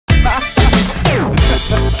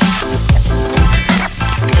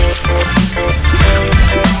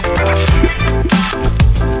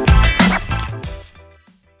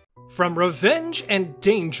From revenge and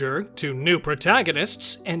danger to new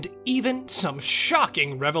protagonists and even some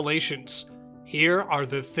shocking revelations, here are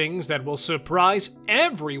the things that will surprise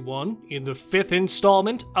everyone in the 5th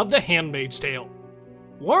installment of The Handmaid's Tale.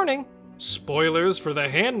 Warning, spoilers for The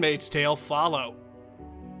Handmaid's Tale follow.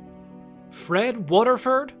 Fred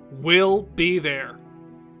Waterford will be there.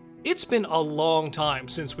 It's been a long time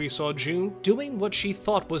since we saw June doing what she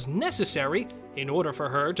thought was necessary in order for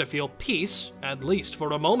her to feel peace, at least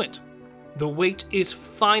for a moment. The wait is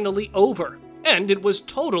finally over, and it was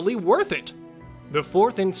totally worth it. The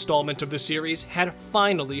 4th installment of the series had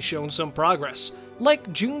finally shown some progress,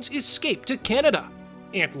 like June's escape to Canada,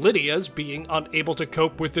 Aunt Lydia's being unable to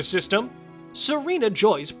cope with the system, Serena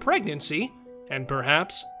Joy's pregnancy, and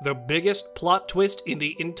perhaps the biggest plot twist in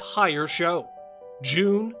the entire show,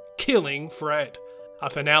 June killing Fred. A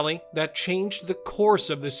finale that changed the course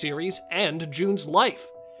of the series and June's life.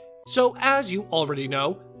 So as you already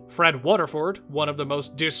know, Fred Waterford, one of the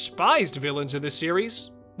most despised villains in the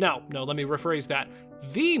series, no, let me rephrase that,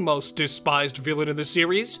 the most despised villain in the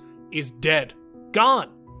series, is dead. Gone.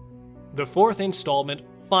 The 4th installment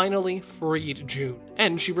finally freed June,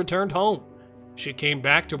 and she returned home. She came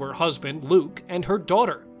back to her husband, Luke, and her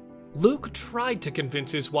daughter. Luke tried to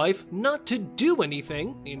convince his wife not to do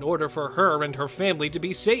anything in order for her and her family to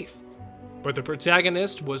be safe. But the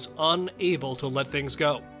protagonist was unable to let things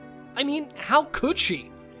go. I mean, how could she?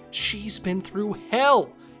 She's been through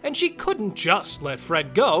hell, and she couldn't just let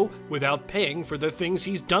Fred go without paying for the things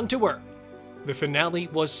he's done to her. The finale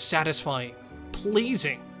was satisfying,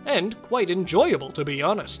 pleasing, and quite enjoyable, to be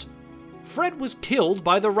honest. Fred was killed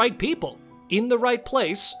by the right people, in the right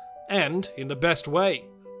place, and in the best way.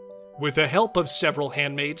 With the help of several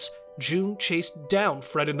handmaids, June chased down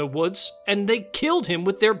Fred in the woods, and they killed him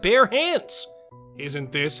with their bare hands.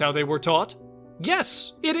 Isn't this how they were taught?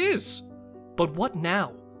 Yes, it is. But what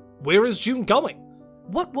now? Where is June going?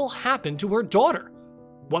 What will happen to her daughter?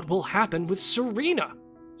 What will happen with Serena?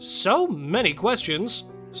 So many questions,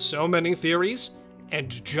 so many theories,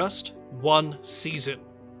 and just one season.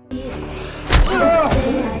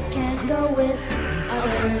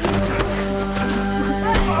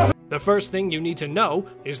 The first thing you need to know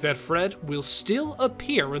is that Fred will still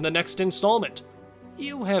appear in the next installment.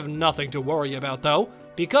 You have nothing to worry about though,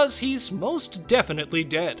 because he's most definitely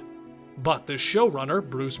dead. But the showrunner,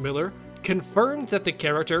 Bruce Miller, confirmed that the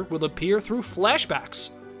character will appear through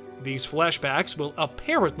flashbacks. These flashbacks will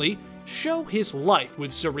apparently show his life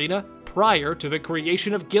with Serena prior to the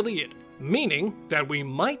creation of Gilead, meaning that we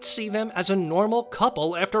might see them as a normal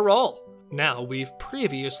couple after all. Now, we've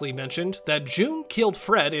previously mentioned that June killed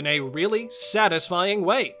Fred in a really satisfying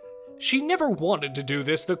way. She never wanted to do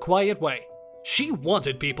this the quiet way. She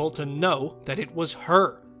wanted people to know that it was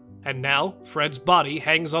her. And now, Fred's body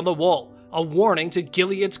hangs on the wall, a warning to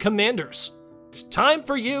Gilead's commanders. It's time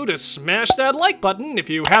for you to smash that like button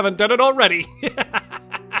if you haven't done it already.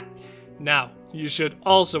 Now, you should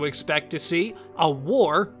also expect to see a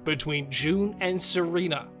war between June and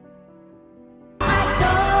Serena.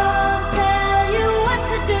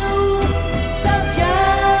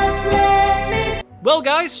 Well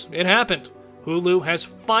guys, it happened. Hulu has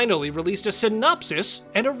finally released a synopsis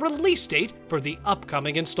and a release date for the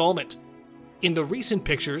upcoming installment. In the recent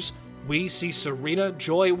pictures, we see Serena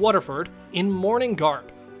Joy Waterford in mourning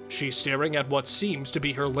garb. She's staring at what seems to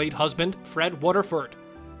be her late husband, Fred Waterford.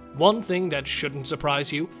 One thing that shouldn't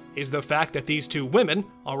surprise you is the fact that these two women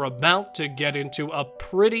are about to get into a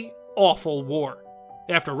pretty awful war.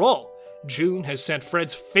 After all, June has sent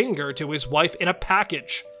Fred's finger to his wife in a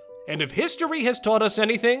package. And if history has taught us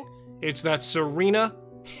anything, it's that Serena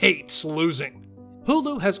hates losing.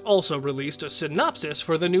 Hulu has also released a synopsis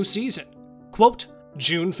for the new season. Quote,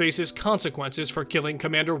 June faces consequences for killing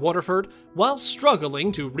Commander Waterford while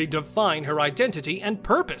struggling to redefine her identity and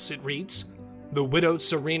purpose, it reads. The widowed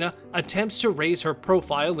Serena attempts to raise her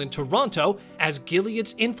profile in Toronto as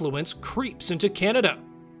Gilead's influence creeps into Canada.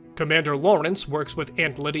 Commander Lawrence works with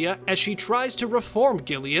Aunt Lydia as she tries to reform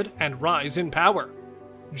Gilead and rise in power.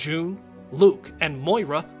 June, Luke, and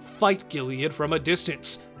Moira fight Gilead from a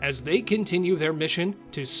distance as they continue their mission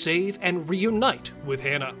to save and reunite with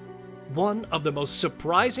Hannah. One of the most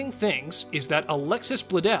surprising things is that Alexis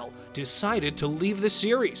Bledel decided to leave the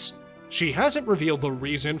series. She hasn't revealed the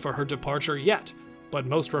reason for her departure yet, but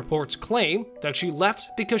most reports claim that she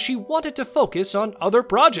left because she wanted to focus on other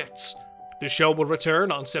projects. The show will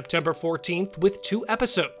return on September 14th with 2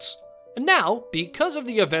 episodes. And now, because of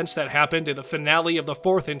the events that happened in the finale of the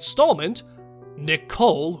 4th installment,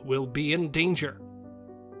 Nicole will be in danger.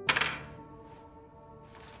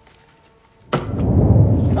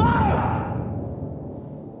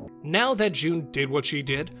 Now that June did what she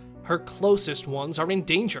did, her closest ones are in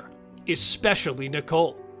danger, especially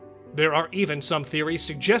Nicole. There are even some theories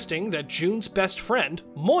suggesting that June's best friend,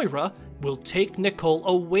 Moira, will take Nicole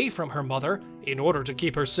away from her mother in order to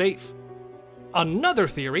keep her safe. Another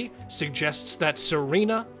theory suggests that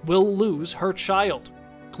Serena will lose her child.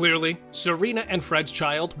 Clearly, Serena and Fred's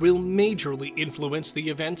child will majorly influence the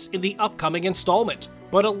events in the upcoming installment,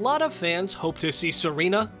 but a lot of fans hope to see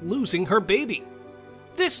Serena losing her baby.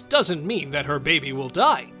 This doesn't mean that her baby will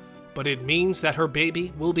die, but it means that her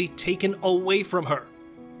baby will be taken away from her.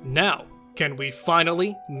 Now, can we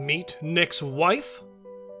finally meet Nick's wife?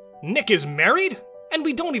 Nick is married? And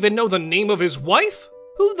we don't even know the name of his wife?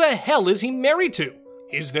 Who the hell is he married to?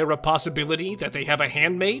 Is there a possibility that they have a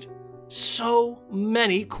handmaid? So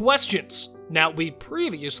many questions. Now, we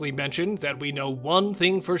previously mentioned that we know one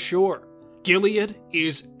thing for sure. Gilead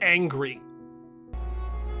is angry.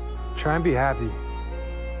 Try and be happy.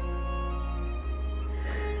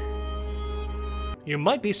 You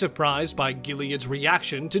might be surprised by Gilead's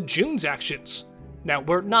reaction to June's actions. Now,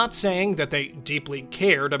 we're not saying that they deeply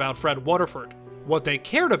cared about Fred Waterford. What they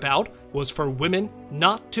cared about was for women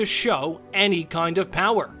not to show any kind of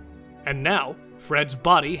power. And now, Fred's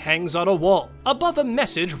body hangs on a wall, above a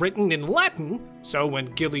message written in Latin, so when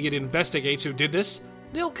Gilead investigates who did this,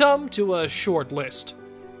 they'll come to a short list.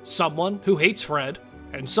 Someone who hates Fred,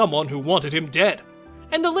 and someone who wanted him dead.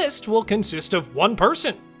 And the list will consist of one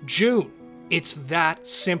person, June. It's that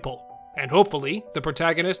simple. And hopefully, the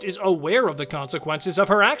protagonist is aware of the consequences of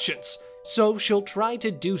her actions, so she'll try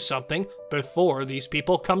to do something before these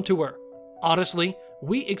people come to her. Honestly,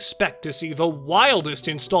 we expect to see the wildest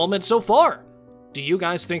installment so far. Do you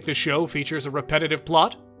guys think the show features a repetitive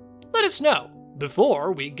plot? Let us know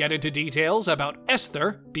before we get into details about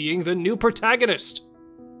Esther being the new protagonist.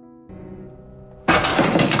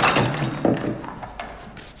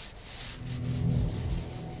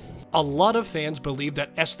 A lot of fans believe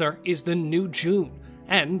that Esther is the new June,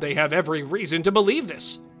 and they have every reason to believe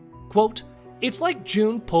this. Quote, "It's like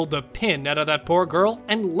June pulled the pin out of that poor girl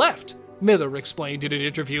and left," Miller explained in an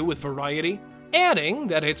interview with Variety, adding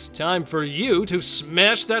that it's time for you to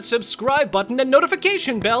smash that subscribe button and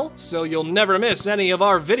notification bell so you'll never miss any of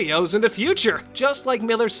our videos in the future. Just like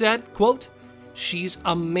Miller said, quote, "She's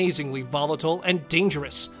amazingly volatile and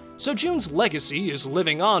dangerous, so June's legacy is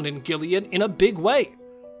living on in Gilead in a big way.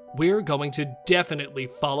 We're going to definitely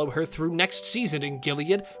follow her through next season in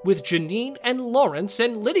Gilead with Janine and Lawrence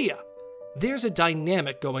and Lydia. There's a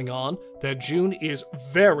dynamic going on that June is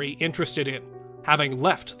very interested in, having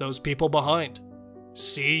left those people behind.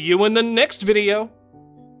 See you in the next video!